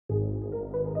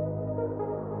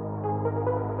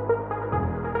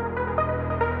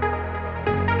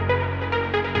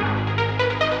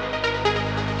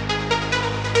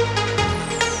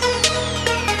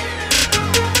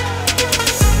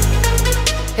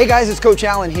Hey guys, it's Coach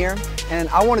Allen here, and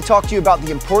I want to talk to you about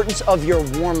the importance of your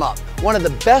warm-up. One of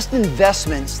the best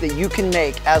investments that you can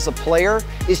make as a player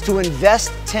is to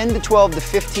invest 10 to 12 to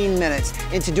 15 minutes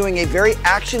into doing a very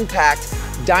action-packed,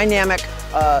 dynamic,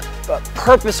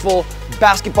 purposeful,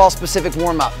 basketball-specific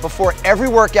warm-up before every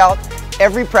workout,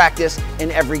 every practice, and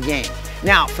every game.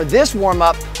 Now, for this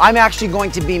warm-up, I'm actually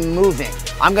going to be moving.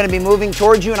 I'm going to be moving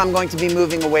towards you, and I'm going to be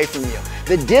moving away from you.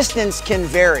 The distance can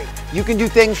vary. You can do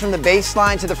things from the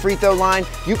baseline to the free throw line.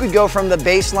 You could go from the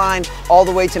baseline all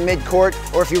the way to mid-court,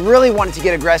 or if you really wanted to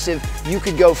get aggressive, you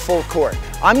could go full court.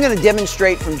 I'm going to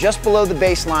demonstrate from just below the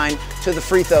baseline to the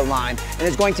free throw line, and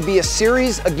it's going to be a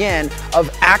series, again, of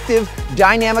active,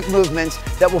 dynamic movements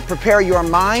that will prepare your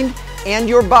mind and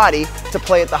your body to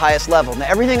play at the highest level. Now,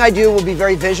 everything I do will be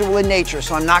very visual in nature,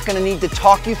 so I'm not going to need to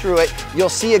talk you through it. You'll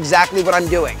see exactly what I'm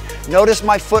doing. Notice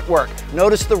my footwork,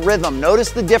 notice the rhythm,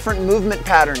 notice the different movement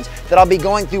patterns that I'll be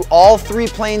going through all three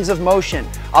planes of motion.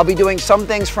 I'll be doing some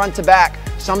things front to back,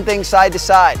 some things side to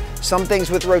side, some things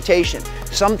with rotation.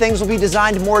 Some things will be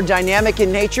designed more dynamic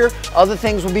in nature, other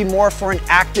things will be more for an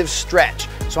active stretch.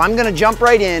 So I'm going to jump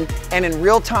right in and in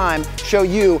real time show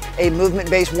you a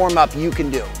movement-based warm-up you can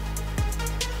do.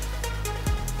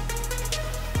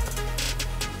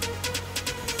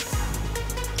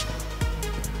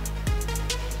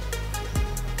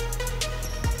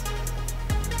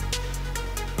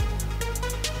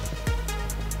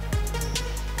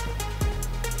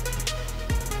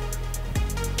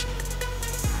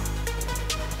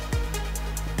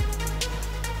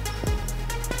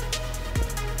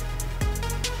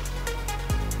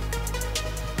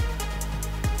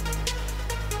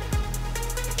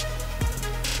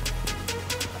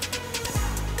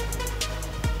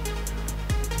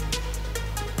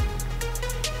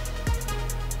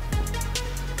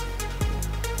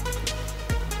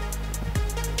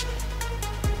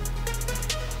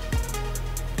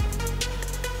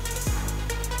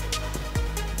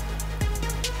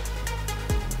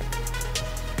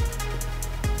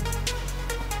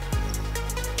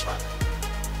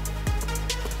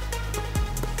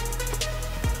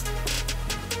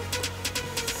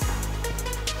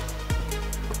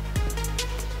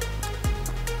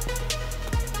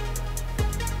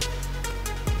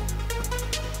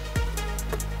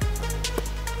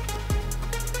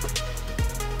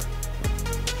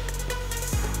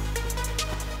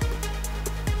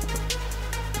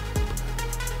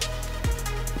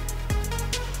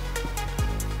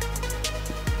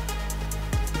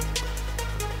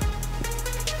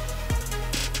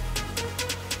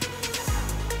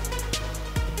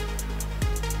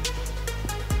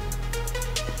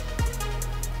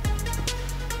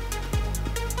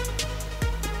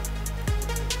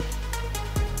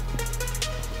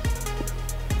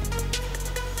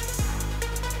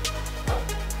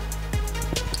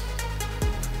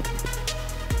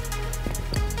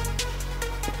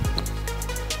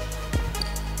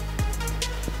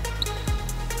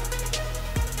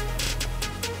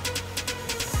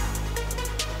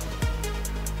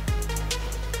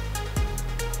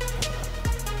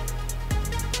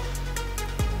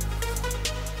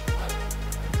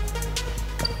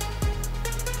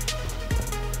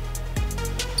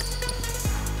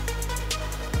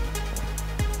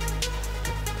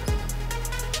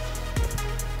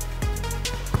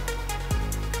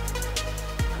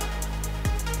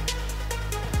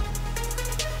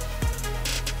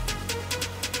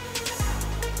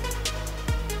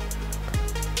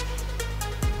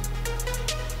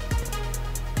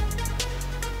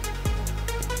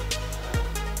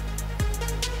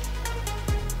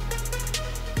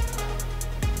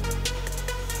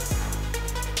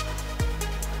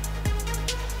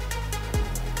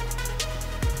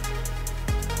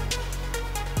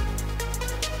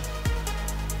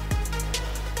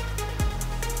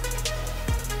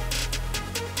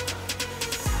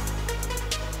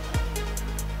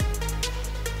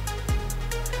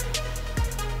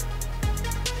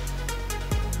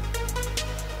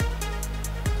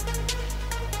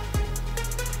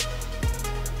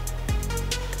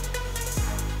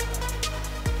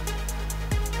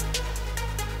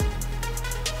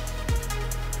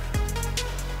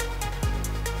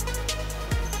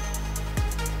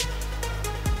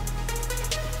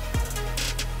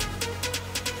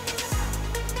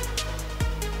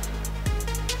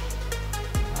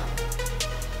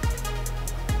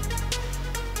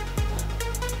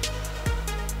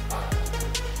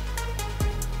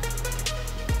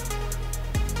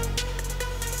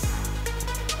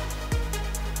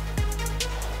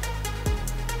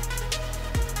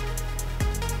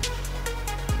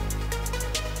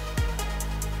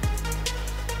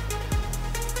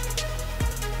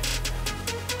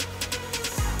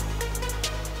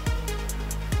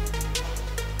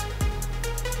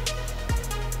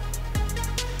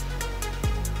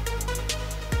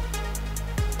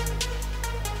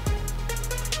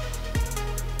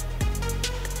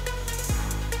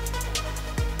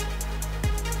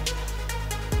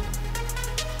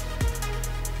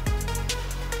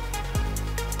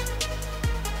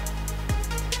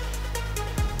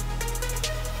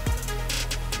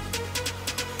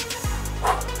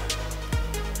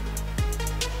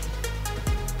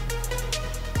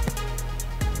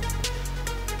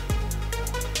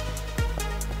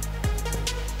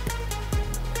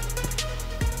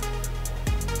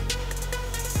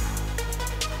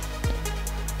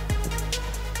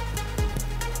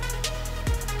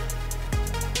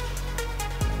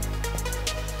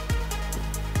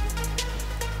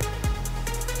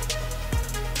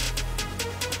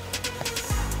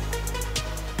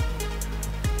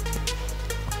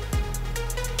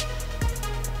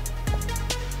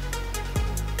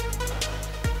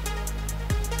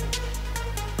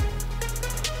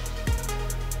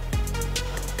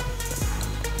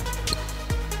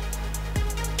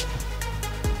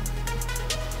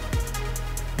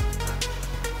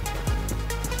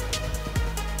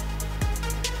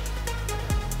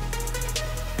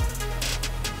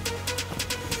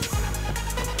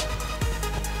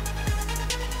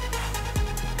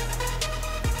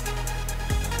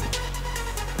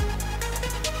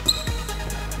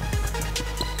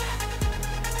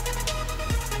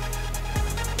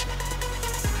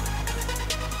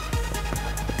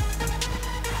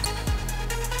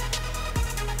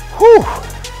 Whew.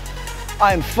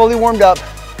 I am fully warmed up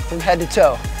from head to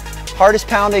toe. Heart is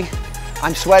pounding,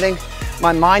 I'm sweating,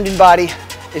 my mind and body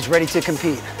is ready to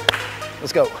compete.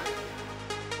 Let's go.